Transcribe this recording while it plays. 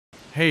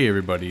Hey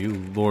everybody,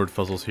 Lord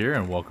Fuzzles here,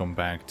 and welcome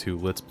back to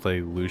Let's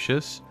Play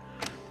Lucius.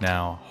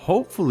 Now,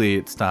 hopefully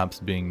it stops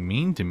being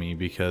mean to me,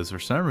 because for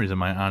some reason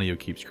my audio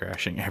keeps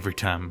crashing every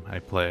time I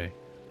play.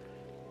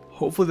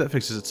 Hopefully that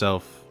fixes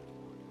itself.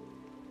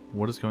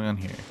 What is going on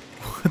here?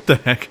 What the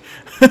heck?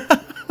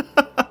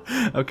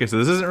 Okay, so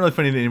this isn't really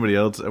funny to anybody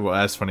else, well,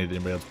 as funny to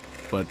anybody else,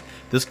 but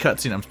this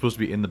cutscene, I'm supposed to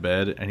be in the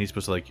bed, and he's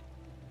supposed to, like,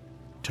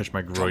 touch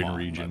my groin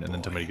region, and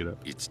then tell me to get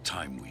up. It's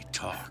time we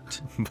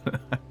talked.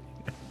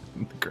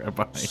 The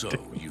Grandpa. So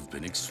you've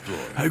been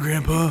exploring. Hi,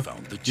 Grandpa. And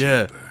found the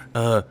Yeah.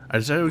 chamber. I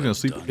decided I was gonna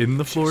sleep done, in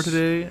the floor Lucius.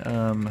 today.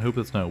 I hope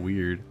that's not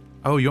weird.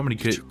 Oh, you want me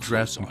to Get your get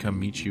dressed and clothes come on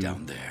meet you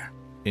down there.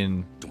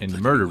 in Don't the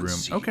let murder anyone room?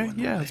 see you Okay, on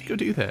the yeah, let's way. go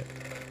do that.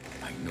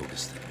 I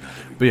noticed that not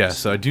everyone But yeah, is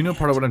so I do know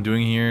part of what I'm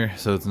doing here,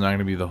 so it's not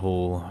gonna be the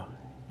whole.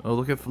 Oh,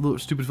 look at little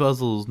stupid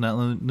puzzles, not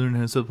learning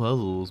how to solve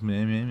puzzles.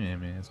 Man.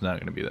 It's not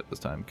gonna be that this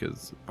time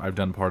because I've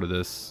done part of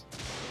this.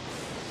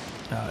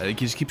 It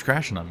just keeps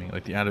crashing on me.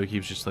 Like the audio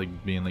keeps just like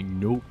being like,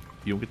 nope,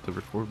 you don't get to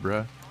record,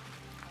 bruh.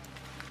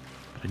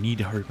 But I need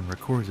to hurry up and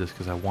record this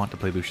because I want to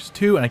play Lucius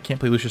 2, and I can't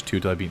play Lucius 2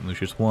 until I beat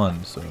Lucius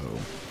 1, so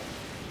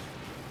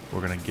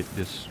we're gonna get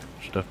this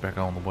stuff back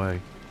on the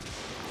way.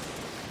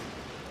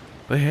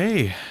 But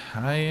hey,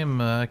 I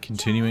am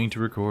continuing to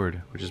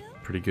record, which is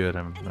pretty good.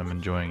 I'm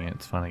enjoying it.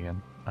 It's fun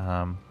again.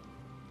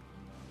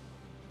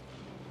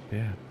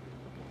 Yeah.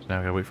 So now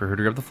I gotta wait for her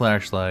to grab the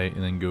flashlight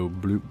and then go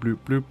bloop bloop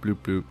bloop bloop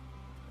bloop.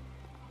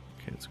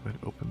 Okay, let's go ahead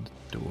and open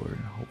the door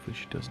and hopefully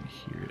she doesn't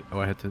hear it.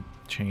 Oh, I had to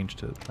change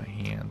to my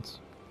hands.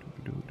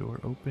 Door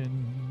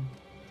open.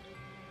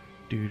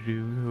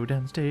 Go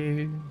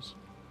downstairs.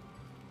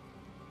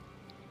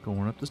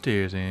 Going up the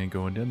stairs and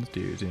going down the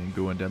stairs and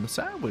going down the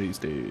sideways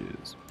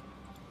stairs.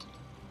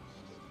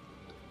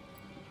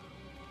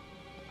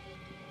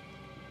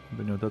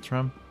 Anybody know what that's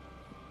from?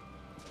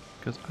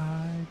 Because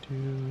I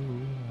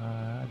do.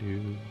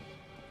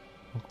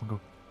 Oh, go.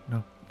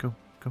 No, go.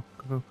 Go.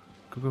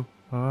 Go.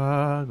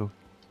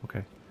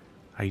 Okay.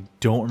 I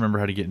don't remember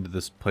how to get into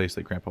this place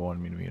that Grandpa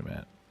wanted me to meet him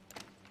at.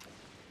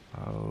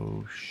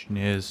 Oh,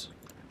 schniz.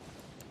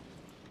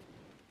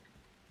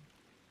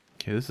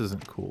 Okay, this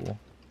isn't cool.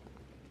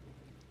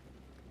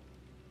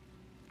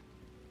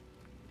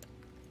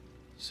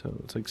 So,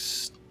 it's like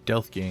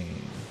stealth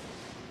game.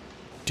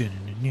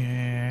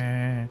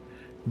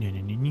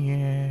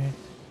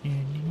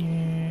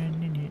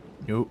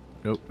 Nope.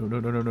 No.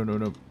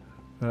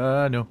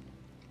 No.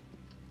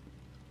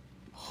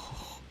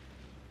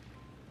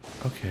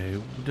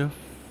 Okay, the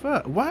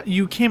fuck? What?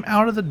 You came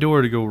out of the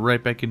door to go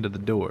right back into the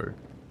door.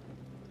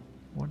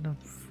 What the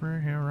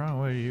frick is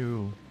wrong with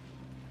you?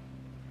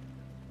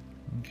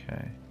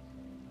 Okay.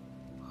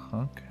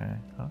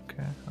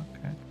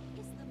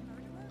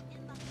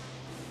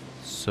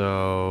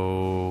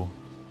 So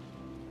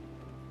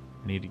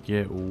I need to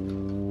get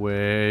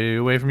way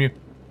away from you.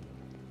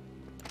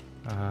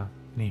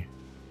 Near.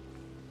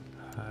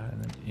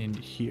 And then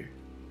into here.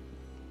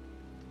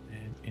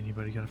 And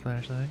anybody got a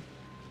flashlight?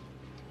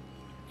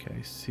 Okay,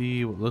 I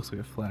see what looks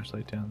like a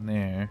flashlight down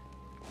there.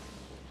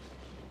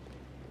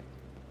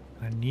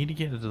 I need to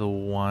get into the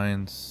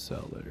wine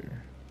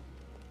cellar.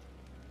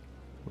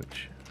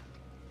 Which...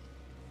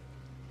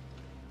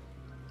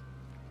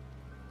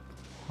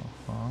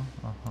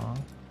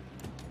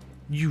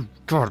 You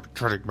gotta be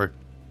kidding me.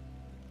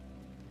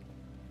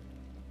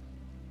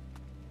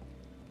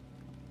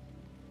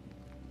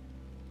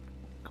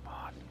 Come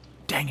on.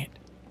 Dang it.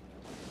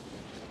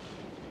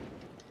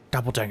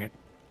 Double dang it.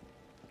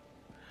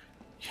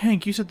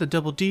 Hank, you said the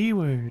double D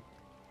word.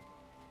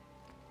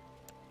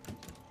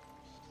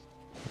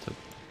 That's a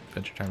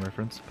Adventure Time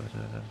reference, but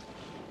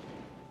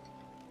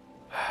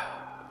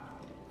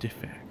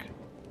Diffac.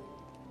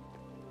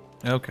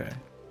 Okay.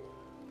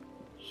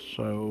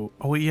 So,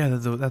 oh yeah,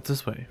 that's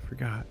this way.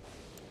 Forgot.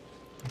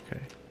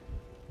 Okay.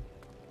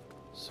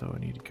 So I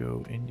need to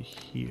go into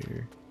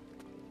here.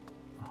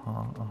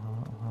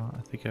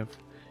 I think I've.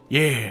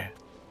 Yeah,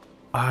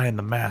 I am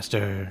the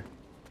master.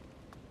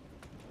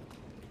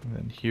 And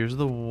then here's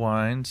the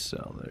wine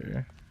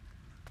cellar.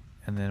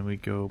 And then we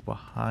go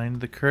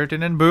behind the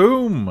curtain and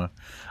boom!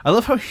 I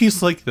love how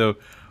he's like, though,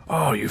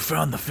 oh, you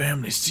found the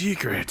family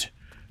secret.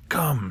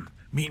 Come,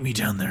 meet me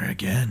down there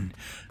again.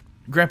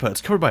 Grandpa, it's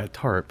covered by a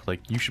tarp.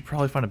 Like, you should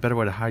probably find a better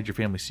way to hide your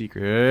family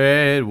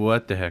secret.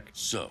 What the heck?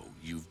 So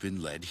you've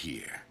been led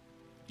here.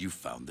 You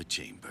found the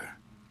chamber.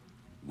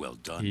 Well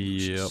done, Yep,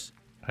 Lucius.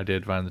 I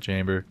did find the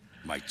chamber.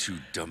 My two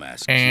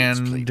dumbass And,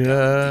 kids played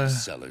down in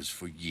these cellars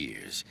for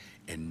years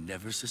and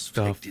never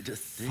suspected a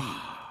thing.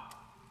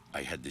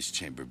 I had this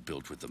chamber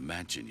built with the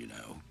mansion, you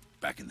know,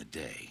 back in the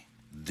day.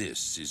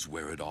 This is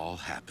where it all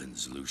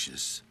happens,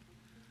 Lucius.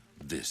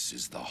 This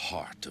is the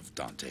heart of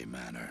Dante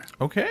Manor.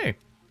 Okay.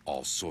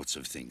 All sorts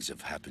of things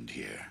have happened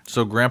here.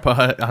 So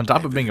Grandpa, on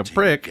top of being a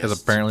prick, is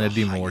Guests apparently a of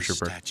the demon highest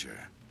worshiper.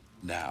 stature.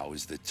 Now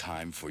is the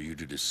time for you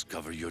to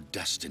discover your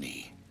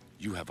destiny.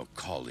 You have a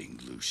calling,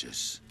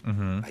 Lucius.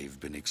 I have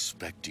been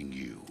expecting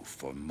you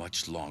for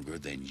much longer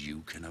than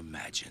you can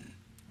imagine.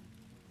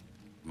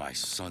 My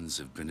sons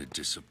have been a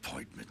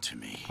disappointment to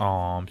me. Oh,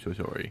 I'm so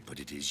sorry. But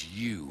it is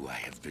you I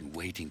have been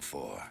waiting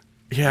for.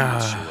 Yeah.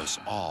 You will show us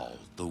all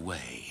the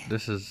way.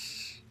 This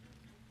is...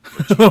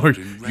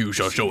 You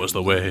shall show us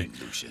the way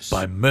Lucius.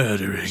 by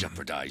murdering.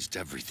 Jeopardized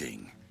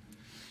everything.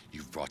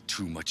 You've brought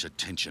too much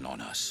attention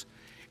on us,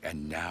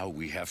 and now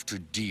we have to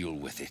deal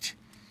with it.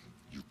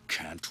 You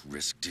can't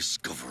risk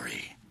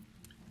discovery.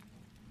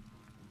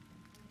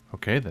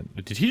 Okay, then.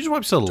 Did he just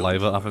wipe saliva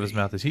Don't off of his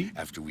worry. mouth? Is he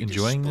After we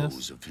enjoying dispose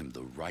this? of him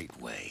the right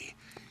way,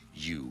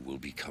 you will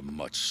become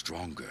much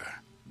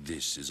stronger.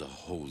 This is a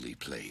holy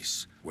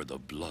place where the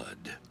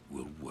blood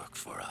will work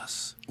for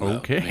us. Well,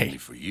 Okay. mainly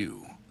for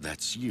you.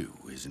 That's you,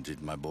 isn't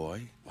it, my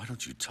boy? Why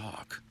don't you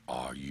talk?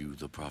 Are you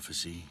the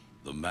prophecy?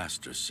 The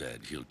master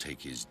said he'll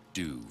take his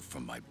due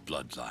from my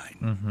bloodline.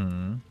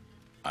 Mm-hmm.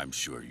 I'm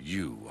sure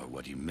you are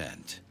what he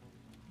meant.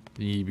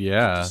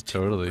 Yeah, Just take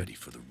totally. ready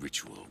for the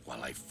ritual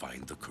while I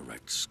find the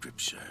correct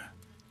scripture.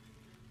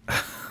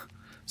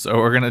 So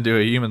we're gonna do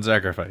a human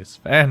sacrifice.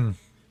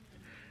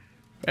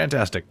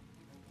 Fantastic.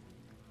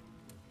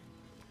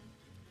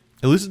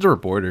 At least it's a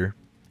reporter.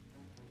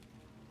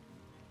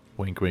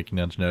 Wink, wink,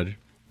 nudge, nudge.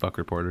 Fuck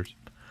reporters.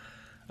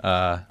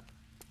 So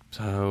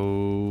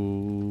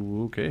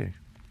okay.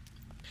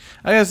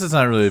 I guess it's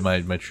not really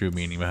my true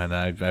meaning behind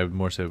that. I would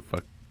more say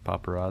fuck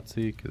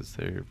paparazzi because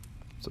they're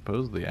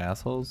supposedly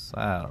assholes.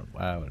 I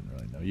wouldn't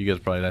really know. You guys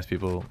are probably nice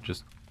people,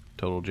 just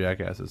total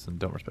jackasses and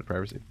don't respect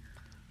privacy.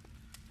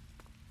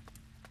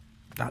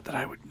 Not that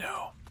I would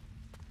know.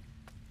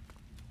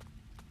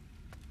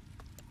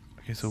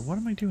 Okay, so what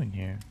am I doing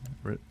here?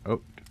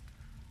 Oh,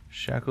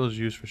 shackles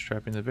used for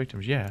strapping the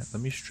victims. Yeah,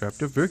 let me strap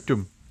the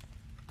victim.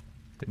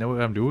 You know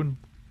what I'm doing?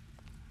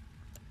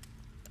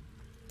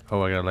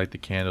 Oh, I gotta light the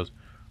candles.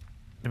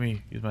 Let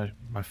me use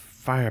my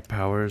fire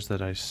powers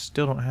that I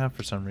still don't have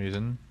for some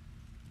reason.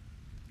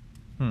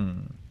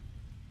 I'm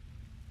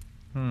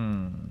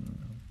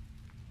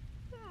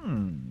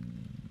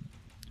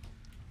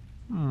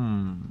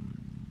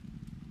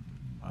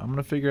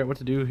gonna figure out what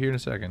to do here in a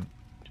second.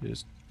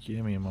 Just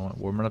give me a moment.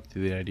 Warming up to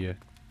the idea.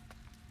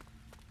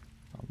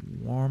 I'm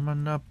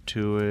warming up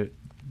to it.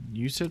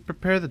 You said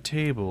prepare the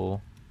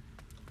table.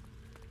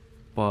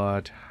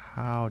 But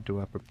how do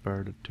I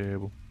prepare the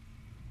table?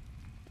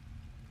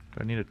 Do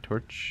I need a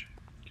torch?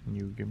 Can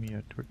you give me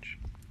a torch?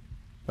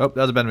 Oh, that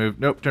was a bad move.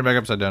 Nope, turn back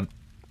upside down.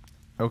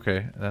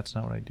 Okay, that's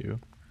not what I do.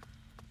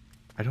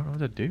 I don't know what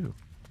to do.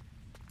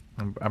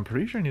 I'm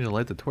pretty sure I need to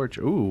light the torch.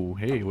 Ooh,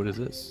 hey, what is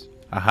this?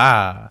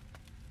 Aha!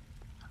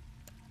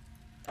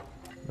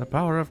 The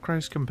power of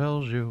Christ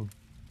compels you.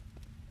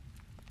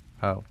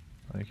 Oh,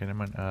 okay, never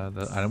mind.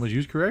 The item was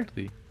used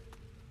correctly.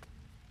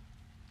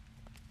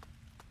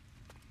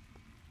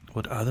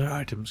 What other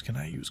items can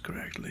I use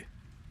correctly?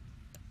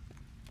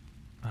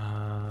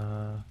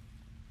 Okay,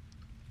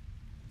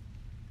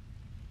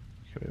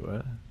 wait,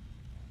 what?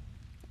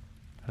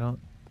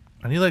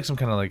 I need like some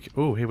kind of like,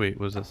 oh, hey, wait,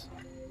 what is this?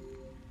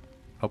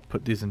 I'll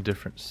put these in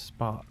different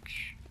spots.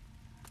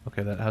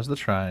 Okay, that has the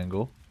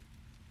triangle.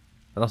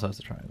 That also has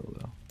the triangle,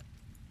 though.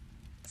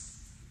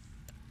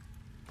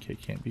 Okay,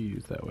 can't be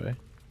used that way.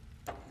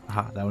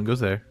 Aha, that one goes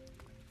there.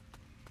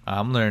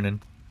 I'm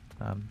learning.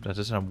 That's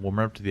just I'm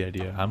warming up to the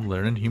idea. I'm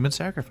learning human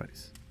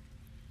sacrifice.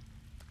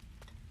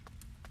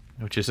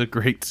 Which is a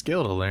great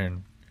skill to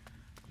learn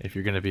if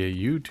you're going to be a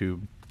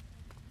YouTube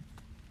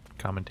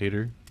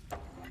commentator.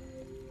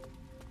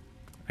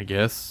 I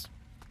guess.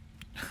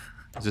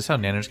 Is this how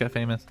Nanners got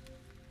famous?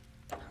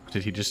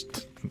 Did he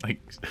just like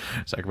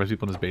sacrifice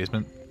people in his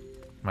basement?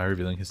 Am I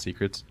revealing his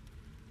secrets?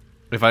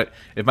 If my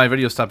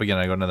videos stop again,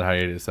 I go another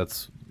hiatus.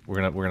 That's we're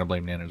gonna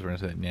blame Nanners. We're gonna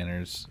say that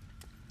Nanners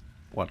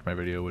watched my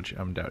video, which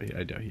I doubt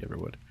he ever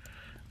would.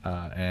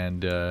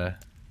 And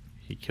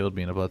he killed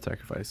me in a blood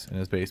sacrifice in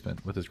his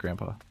basement with his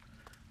grandpa.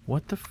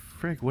 What the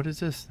frick? What is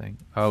this thing?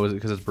 Oh, is it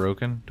because it's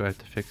broken? Do I have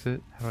to fix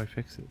it? How do I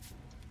fix it?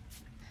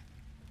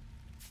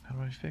 How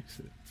do I fix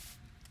it?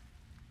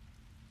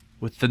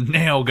 With the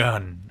nail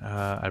gun!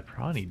 I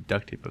probably need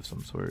duct tape of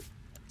some sort.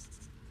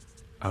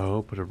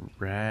 Oh, put a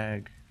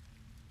rag.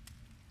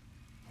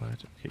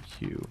 What? Okay,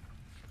 Q.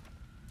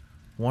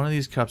 One of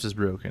these cups is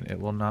broken.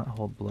 It will not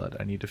hold blood.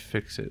 I need to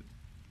fix it.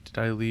 Did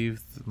I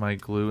leave my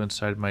glue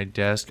inside my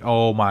desk?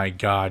 Oh my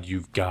god,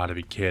 you've got to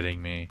be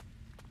kidding me.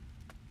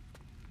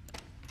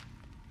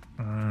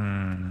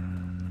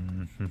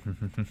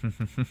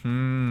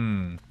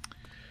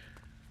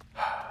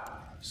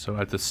 So I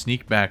have to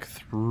sneak back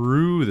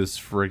through this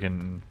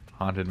friggin'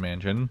 haunted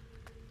mansion.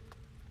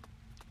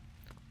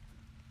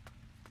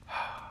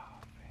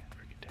 Man,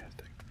 freaking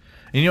tastic.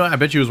 And you know what? I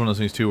bet you it was one of those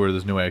things too where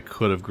there's no way I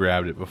could have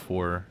grabbed it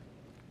before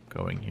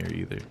going here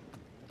either.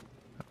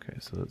 Okay,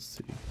 so let's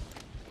see.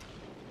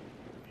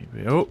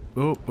 Oh,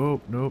 nope,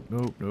 nope, nope,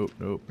 nope,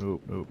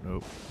 nope, nope,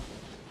 nope.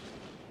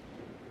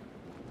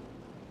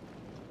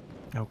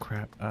 Oh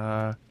crap.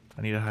 I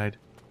need to hide.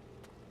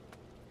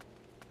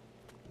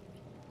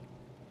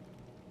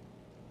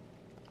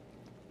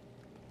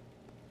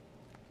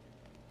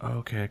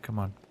 Okay, come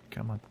on.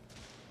 Come on.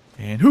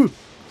 And whoo!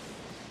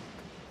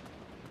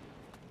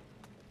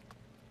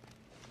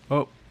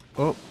 Oh,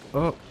 oh,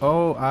 oh,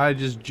 oh, I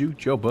just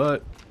juked your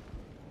butt.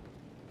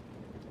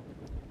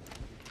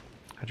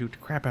 I juked the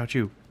crap out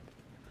you.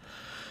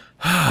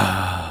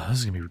 This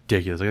is gonna be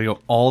ridiculous. I gotta go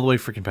all the way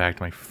freaking back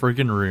to my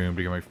freaking room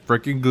to get my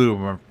freaking glue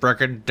on my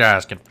freaking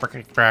desk and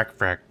freaking frack.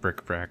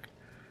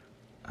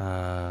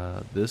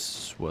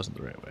 This wasn't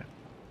the right way.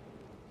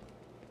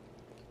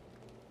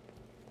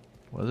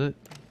 Was it?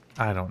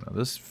 I don't know.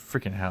 This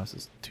freaking house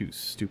is too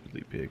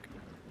stupidly big.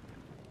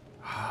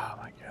 Oh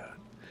my god.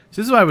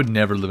 So this is why I would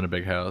never live in a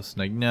big house.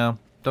 Like, no,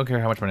 don't care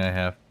how much money I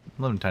have.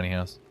 I live in a tiny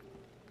house.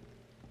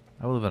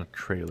 I will live in a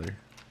trailer.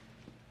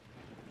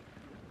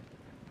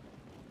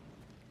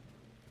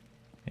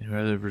 And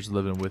whoever's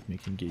living with me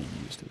can get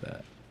used to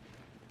that.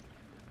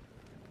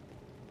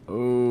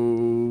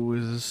 Oh,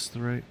 is this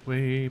the right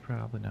way?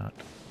 Probably not.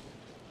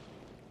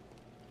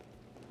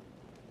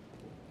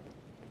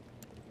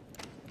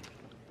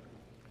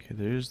 Okay,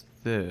 there's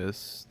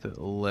this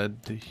that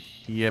led to...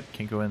 Yep,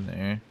 can't go in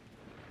there.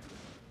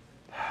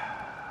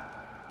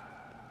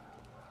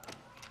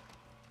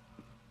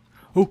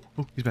 Oh,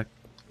 he's back.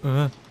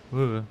 Okay,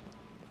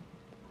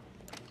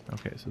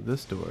 so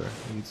this door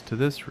leads to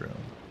this room.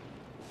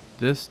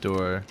 This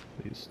door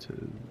leads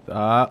to...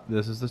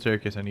 this is the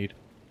staircase I need.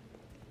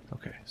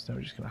 Okay, so now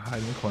we're just gonna hide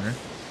in the corner.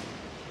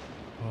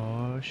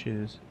 Oh,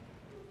 shiz.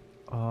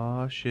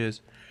 Oh, shiz.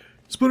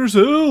 Splinter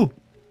Cell!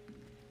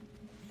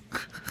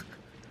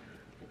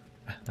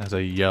 As I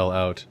yell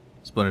out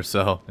Splinter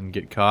Cell and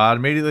get caught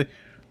immediately.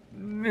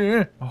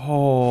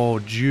 Oh,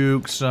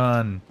 juke,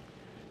 son.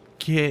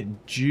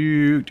 Get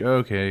juked.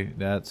 Okay,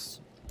 that's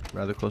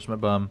rather close to my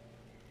bum.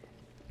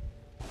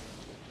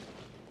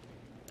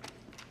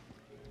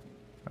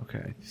 Okay,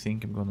 I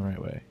think I'm going the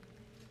right way.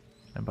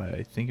 And by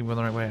I think I'm going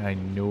the right way, I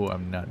know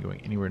I'm not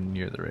going anywhere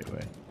near the right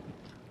way.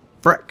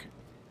 Frick!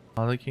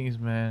 All the king's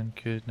men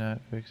could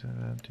not fix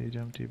Humpty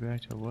Dumpty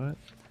back to what?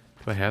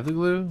 Do I have the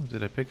glue?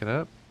 Did I pick it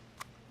up?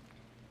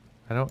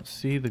 I don't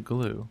see the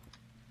glue.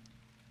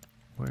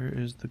 Where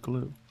is the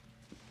glue?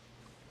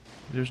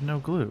 There's no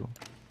glue.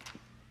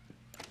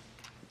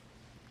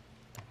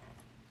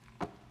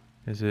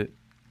 Is it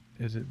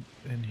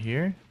in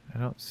here? I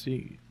don't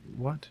see.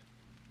 What?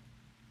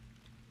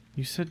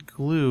 You said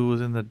glue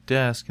was in the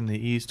desk in the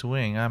east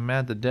wing. I'm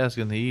at the desk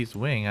in the east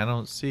wing. I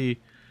don't see.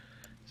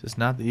 Is this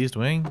not the east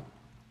wing?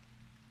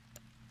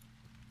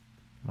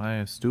 Am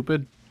I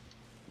stupid?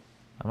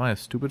 Am I a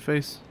stupid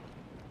face?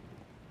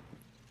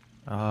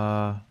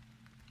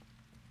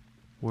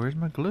 Where's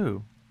my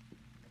glue?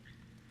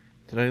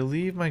 Did I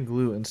leave my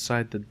glue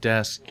inside the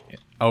desk?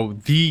 Oh,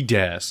 the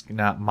desk,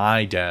 not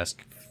my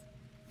desk.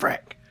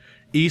 Frick.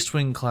 East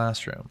wing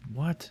classroom.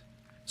 What?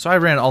 So I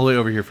ran all the way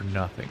over here for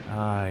nothing.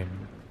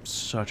 I'm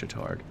such a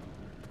tard.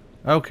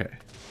 Okay.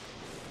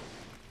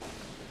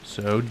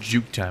 So,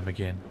 juke time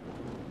again.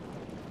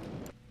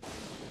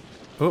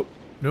 Oh,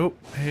 nope.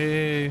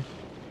 Hey.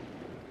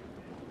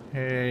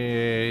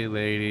 Hey,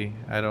 lady.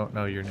 I don't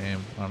know your name,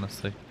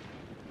 honestly.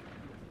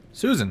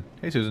 Susan.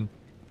 Hey, Susan.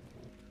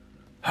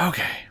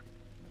 Okay.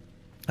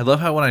 I love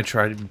how when I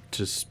try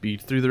to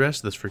speed through the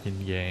rest of this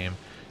freaking game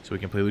so we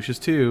can play Lucius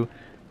 2,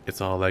 it's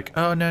all like,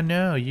 oh,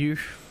 no, you're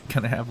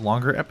gonna have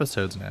longer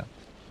episodes now.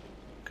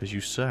 Because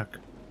you suck.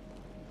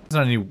 It's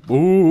not any...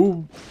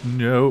 Oh,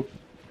 no.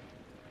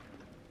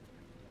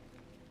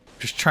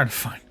 Just trying to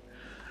find...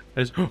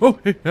 Oh,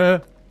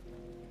 hey,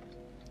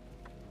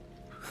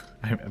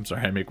 I'm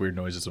sorry, I make weird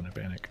noises when I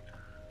panic.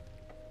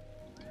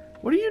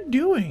 What are you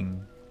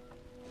doing?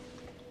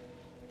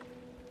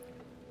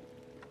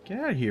 Get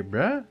out of here,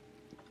 bruh.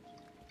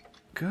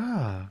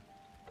 God.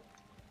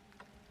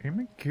 Oh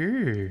my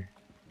god.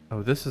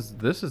 Oh, this is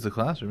the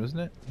classroom, isn't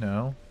it?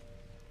 No.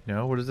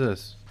 No, what is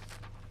this?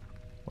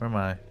 Where am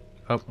I?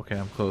 Oh, okay,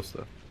 I'm close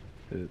though.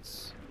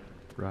 It's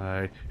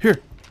right here.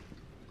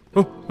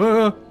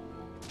 Oh,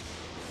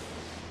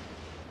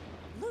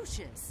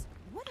 Lucius,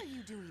 what are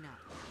you doing up?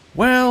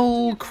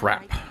 Well,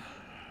 crap.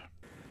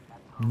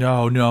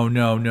 No.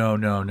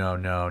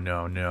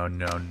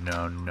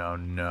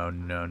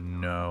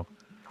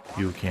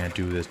 You can't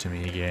do this to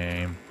me,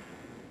 game.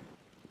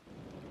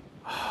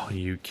 Oh,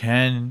 you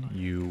can,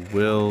 you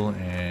will,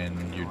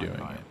 and you're doing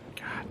it.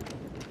 God,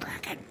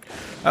 frickin'.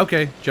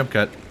 Okay, jump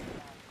cut.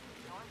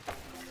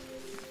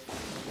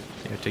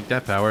 Yeah, take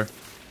that power.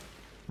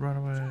 Run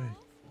away.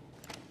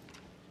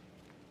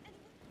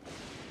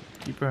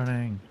 Keep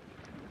running.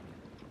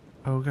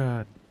 Oh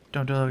god.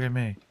 Don't look at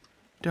me.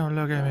 Don't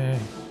look at me.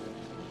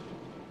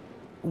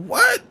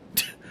 What?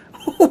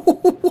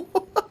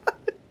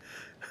 What?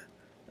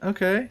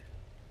 Okay.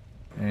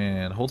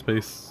 And hold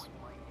space.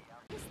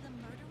 Is the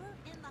murderer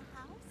in the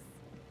house?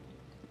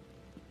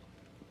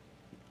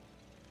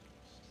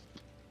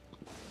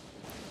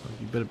 Well,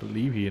 you better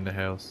believe he's in the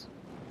house.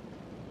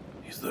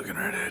 He's looking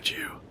right at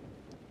you.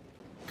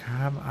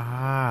 Come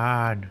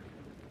on.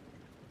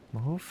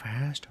 Move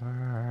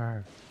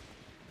faster.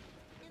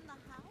 In the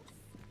house?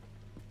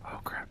 Oh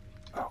crap.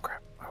 Oh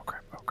crap. Oh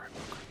crap. Oh crap.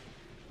 Oh crap.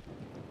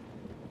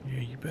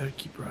 Yeah, you better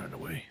keep running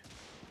away.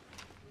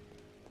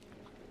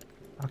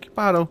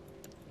 Occupado.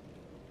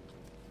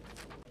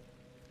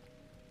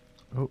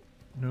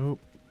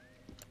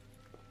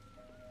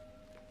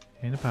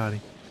 Ain't a potty.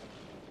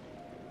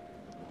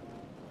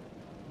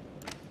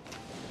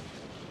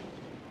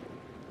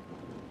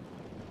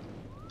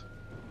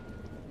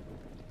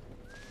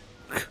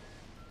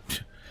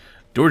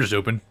 Door just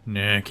open.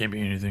 Nah, can't be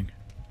anything.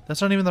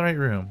 That's not even the right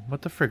room.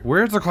 What the frick?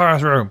 Where's the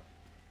classroom?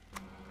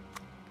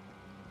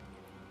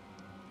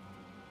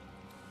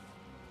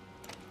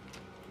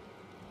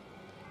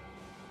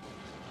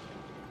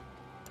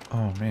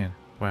 Oh man.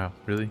 Wow,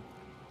 really?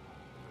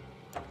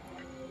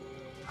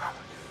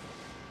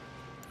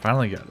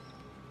 Finally got it.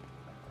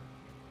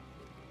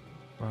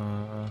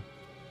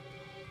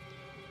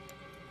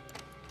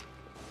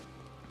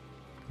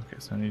 Okay,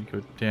 so I need to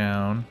go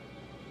down.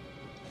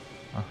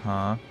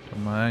 Don't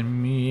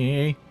mind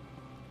me.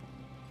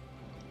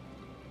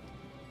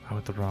 I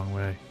went the wrong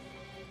way.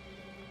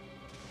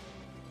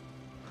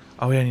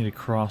 Oh yeah, I need to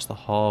cross the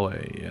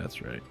hallway. Yeah,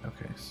 that's right.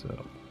 Okay,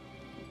 so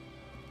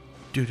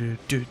do do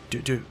do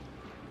do do.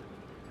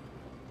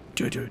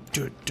 Do do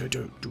do do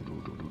do do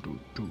do do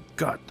do.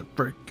 Got the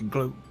freaking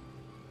glue.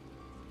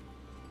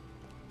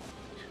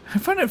 I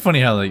find it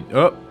funny how like,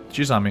 oh,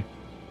 she saw me.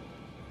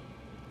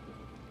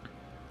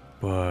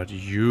 But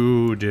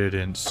you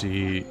didn't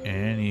see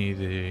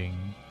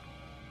anything.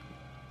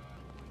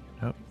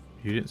 Nope,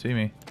 you didn't see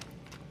me.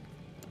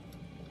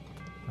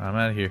 I'm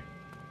out of here.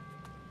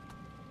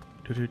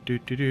 Do do do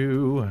do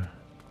do.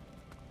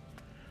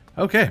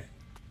 Okay,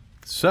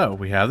 so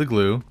we have the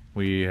glue.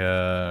 We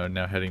are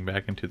now heading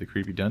back into the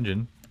creepy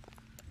dungeon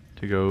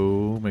to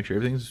go make sure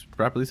everything's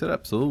properly set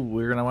up. So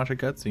we're gonna watch a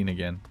cutscene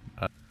again.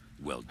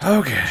 Well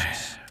done, Okay,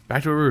 Lucius.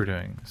 back to what we were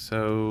doing.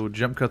 So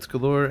jump cuts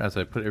galore as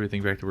I put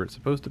everything back to where it's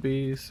supposed to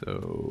be.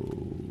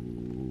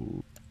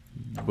 So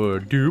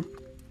ba-doop,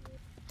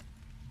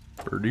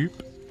 ba-doop.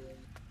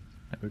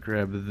 And we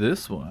grab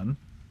this one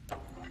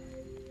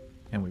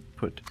and we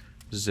put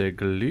the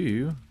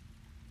glue.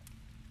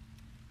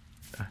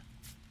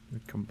 We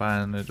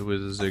combine it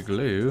with the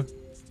glue,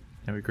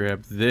 and we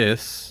grab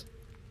this,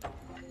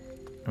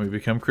 and we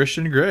become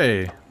Christian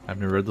Grey. I've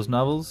never read those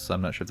novels, so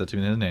I'm not sure if that's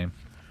even in the name.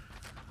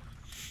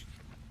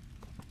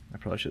 I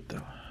probably should,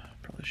 though.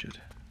 Probably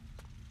should.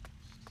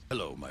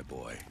 Hello, my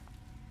boy.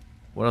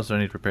 What else do I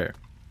need to prepare?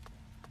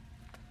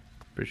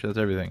 Pretty sure that's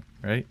everything,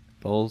 right?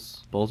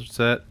 Bowls are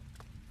set.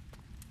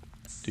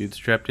 Dude's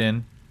strapped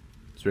in.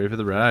 It's ready for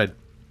the ride.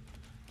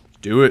 Let's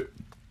do it.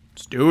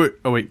 Let's do it.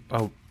 Oh wait.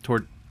 Oh,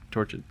 torches.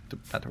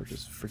 Not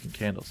torches. Freaking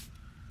candles.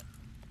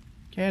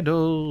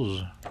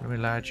 Candles. Let me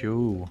light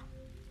you.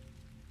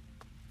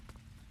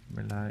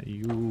 Let me light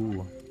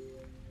you.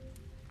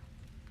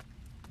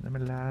 Let me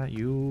light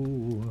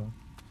you.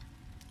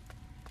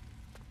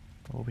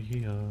 Over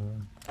here.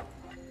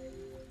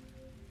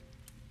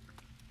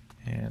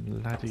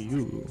 And light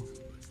you.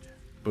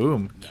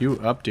 Boom. Q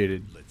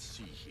updated. Let's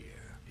see here.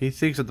 He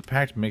thinks that the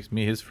pact makes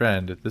me his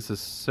friend. This is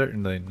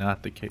certainly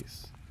not the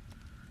case.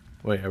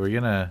 Wait, are we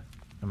gonna...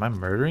 Am I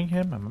murdering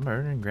him? Am I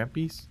murdering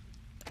Grampies?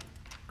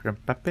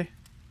 Grampape?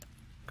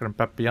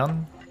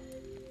 Grampapion?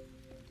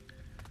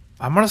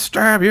 I'm gonna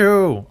stab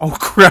you! Oh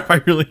crap, I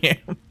really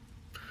am.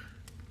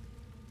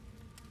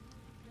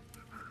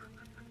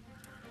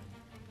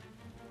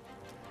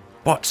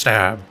 Butt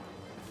stab.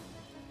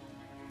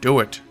 Do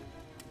it.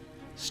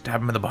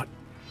 Stab him in the butt.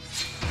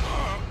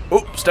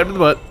 Oh, stabbed in the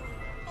butt.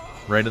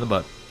 Right in the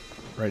butt.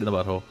 Right in the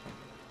butthole.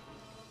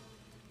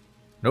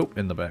 Nope,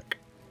 in the back.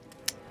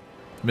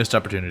 Missed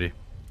opportunity.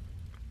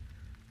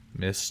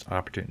 Missed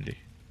opportunity.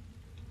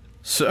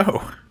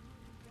 So,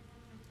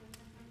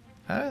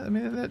 I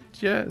mean,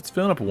 yeah, it's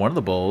filling up one of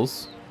the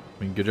bowls.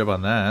 I mean, good job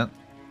on that.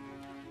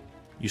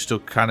 You still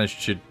kind of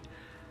should,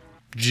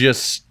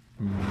 just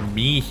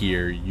me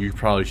here, you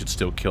probably should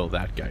still kill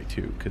that guy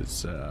too.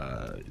 Because,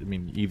 I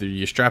mean, either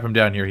you strap him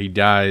down here, he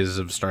dies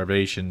of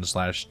starvation /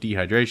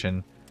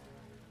 dehydration,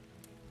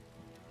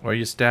 or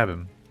you stab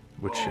him,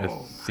 which I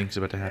think's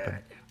about to happen.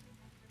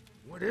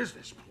 What is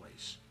this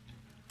place?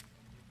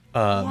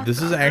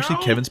 This is actually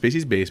hell? Kevin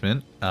Spacey's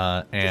basement,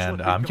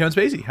 and I'm Kevin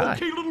Spacey. Hi.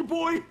 Okay, little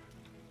boy.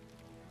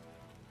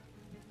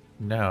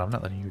 No, I'm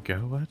not letting you go.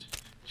 What?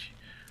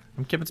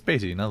 I'm Kevin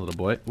Spacey, not a little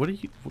boy. What are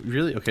you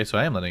really? Okay, so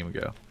I am letting him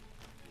go.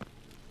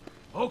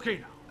 Okay,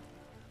 now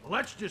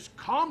let's just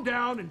calm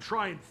down and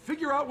try and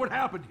figure out what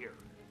happened here.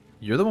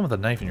 You're the one with the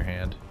knife in your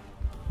hand,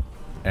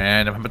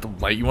 and I'm about to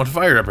light you on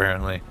fire.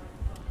 Apparently.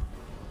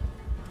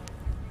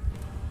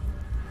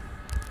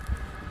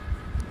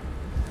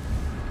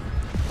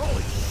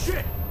 Holy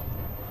shit!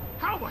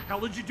 How the hell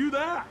did you do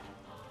that?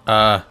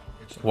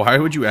 Why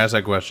would you ask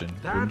that question?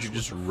 Wouldn't That's you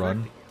just what's run?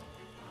 affecting you.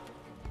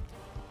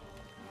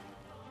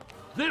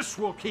 This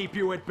will keep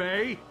you at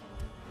bay.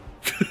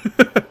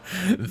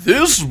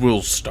 This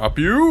will stop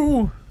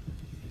you.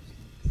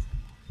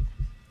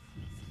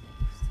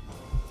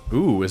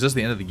 Ooh, is this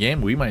the end of the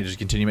game? We might just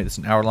continue to make this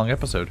an hour-long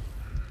episode.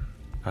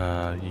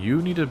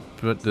 You need to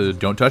put the...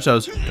 Don't touch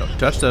those. Don't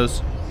touch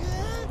those.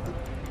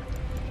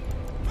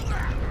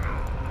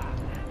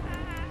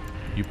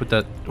 You put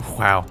that...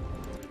 Wow.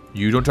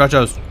 You don't touch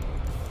those.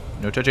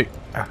 No touching.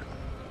 Ah.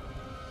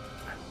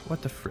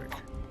 What the frick?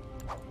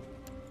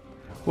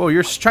 Whoa,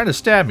 you're trying to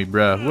stab me,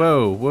 bruh.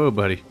 Whoa, whoa,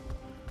 buddy.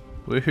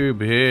 Woohoo,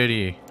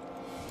 buddy.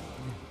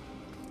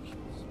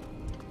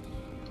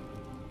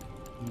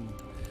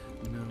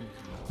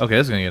 Okay,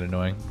 this is gonna get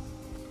annoying.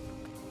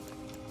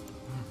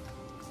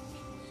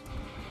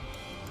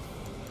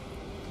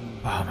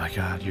 Oh my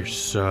god, you're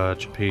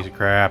such a piece of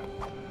crap.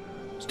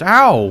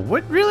 Ow!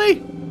 What,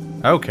 really?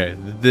 Okay,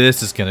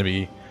 this is gonna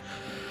be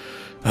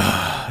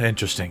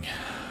interesting.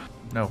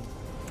 No,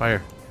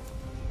 fire.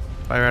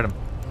 Fire at him.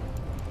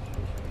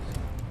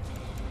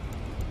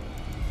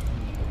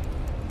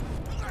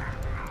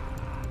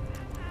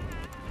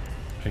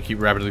 I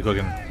keep rapidly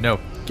cooking. No,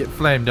 get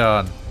flamed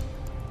on.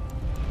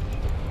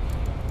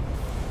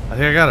 I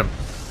think I got him.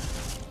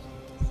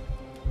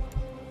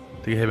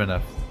 Think I hit him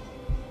enough.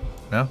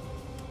 No?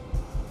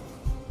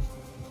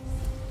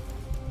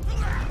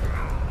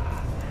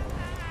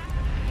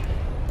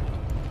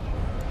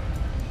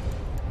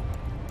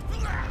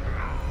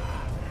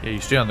 Yeah,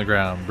 you stay on the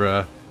ground,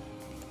 bruh.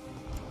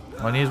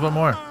 All I need is one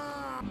more.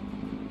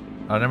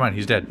 Oh, never mind.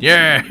 He's dead.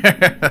 Yeah!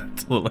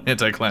 It's a little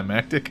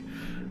anticlimactic.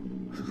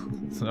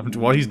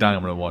 While he's dying,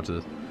 I'm gonna watch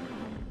this.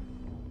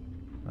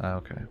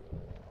 Okay.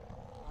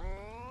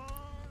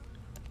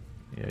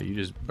 Yeah, you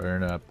just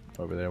burn up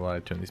over there while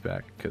I turn these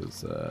back,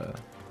 because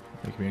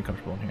make me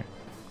uncomfortable in here.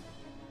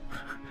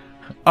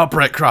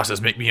 Upright crosses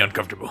make me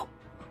uncomfortable.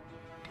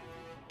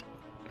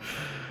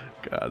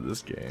 God,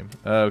 this game.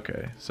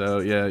 Okay, so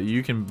yeah,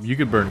 you can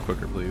burn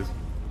quicker, please.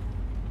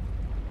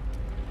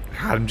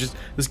 God,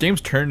 this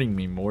game's turning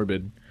me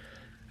morbid,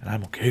 and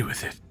I'm okay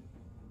with it.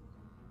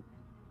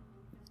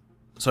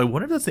 So I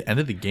wonder if that's the end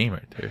of the game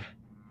right there.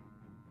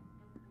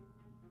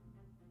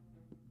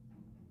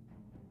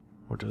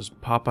 Or does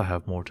Papa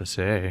have more to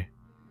say?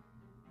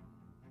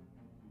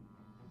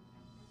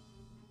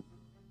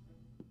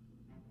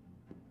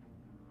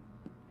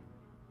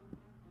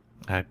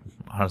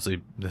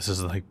 Honestly, this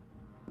is like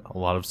a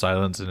lot of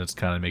silence, and it's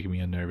kind of making me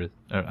unnervous.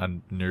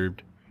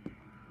 Unnerved.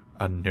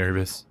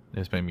 Unnervous.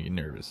 It's making me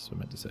nervous, is what I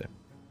meant to say.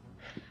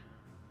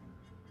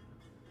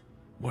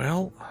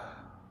 Well...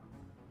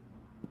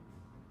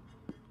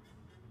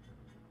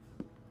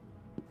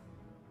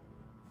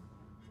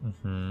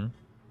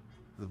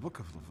 The Book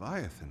of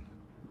Leviathan,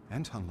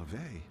 Anton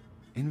LaVey,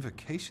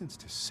 Invocations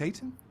to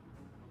Satan?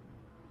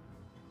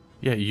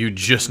 Yeah, you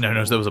just now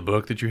noticed that was a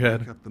book that you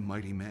had? Wake up the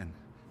mighty men.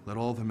 Let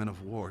all the men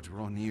of war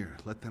draw near.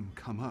 Let them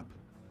come up.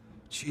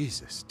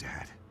 Jesus,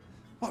 Dad.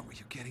 What were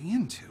you getting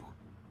into?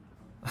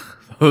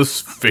 Those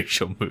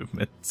facial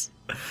movements.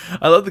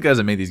 I love the guys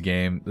that made this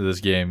game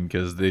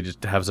because they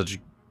just have such...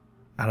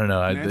 I don't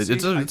know. Nancy,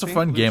 it's a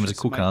fun game. It's a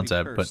cool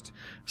concept, but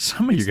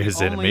some of you guys'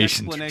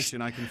 animations are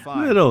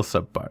a little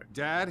subpar.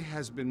 Dad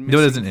has been No,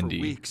 it is an missing for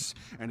indie. weeks,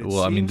 and it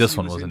Well, I mean, seems this he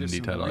one was was an into indie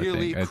some title, I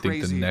really think. I think the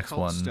crazy next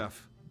occult one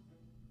stuff.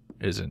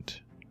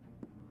 isn't.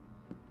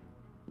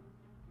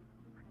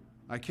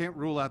 I can't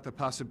rule out the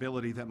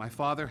possibility that my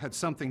father had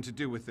something to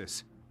do with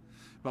this.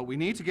 But we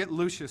need to get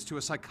Lucius to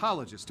a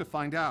psychologist to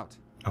find out.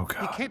 Oh, He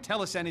God. can't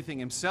tell us anything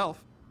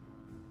himself.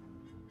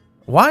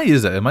 Why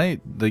is that? Am I,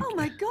 like... Oh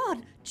my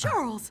god,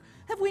 Charles!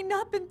 Have we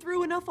not been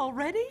through enough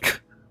already?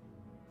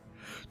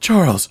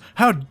 Charles,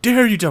 how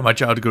dare you tell my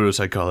child to go to a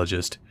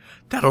psychologist?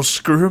 That'll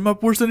screw him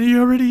up worse than he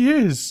already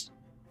is.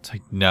 It's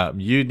like, no,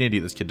 you need to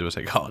get this kid to a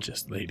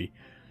psychologist, lady.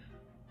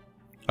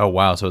 Oh,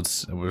 wow, so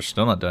we're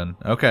still not done.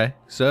 Okay,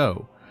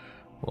 so,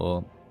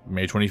 well,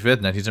 May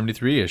 25th,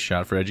 1973 is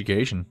Shot for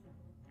Education.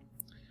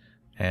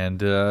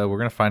 And we're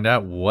going to find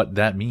out what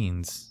that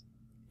means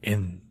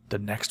in the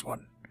next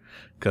one.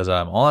 Because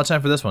I'm all out of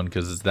time for this one,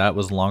 because that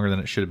was longer than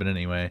it should have been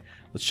anyway.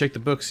 Let's check the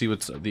book, see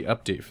what's the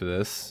update for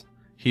this.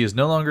 He is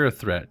no longer a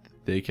threat.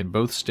 They can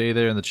both stay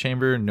there in the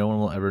chamber. No one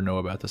will ever know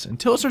about this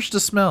until it starts to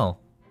smell,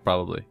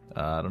 probably.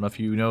 I don't know if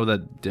you know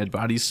that dead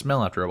bodies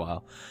smell after a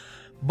while.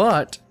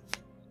 But,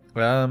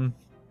 as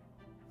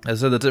I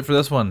said, that's it for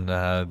this one.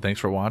 Thanks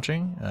for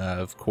watching.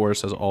 Of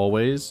course, as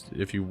always,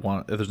 if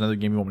there's another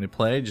game you want me to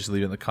play, just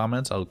leave it in the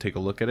comments. I'll take a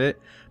look at it.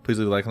 Please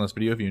leave a like on this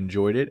video if you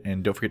enjoyed it,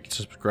 and don't forget to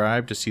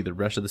subscribe to see the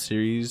rest of the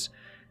series.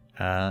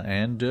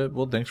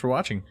 Well, thanks for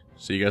watching.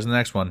 See you guys in the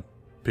next one.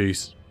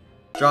 Peace.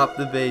 Drop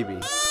the baby.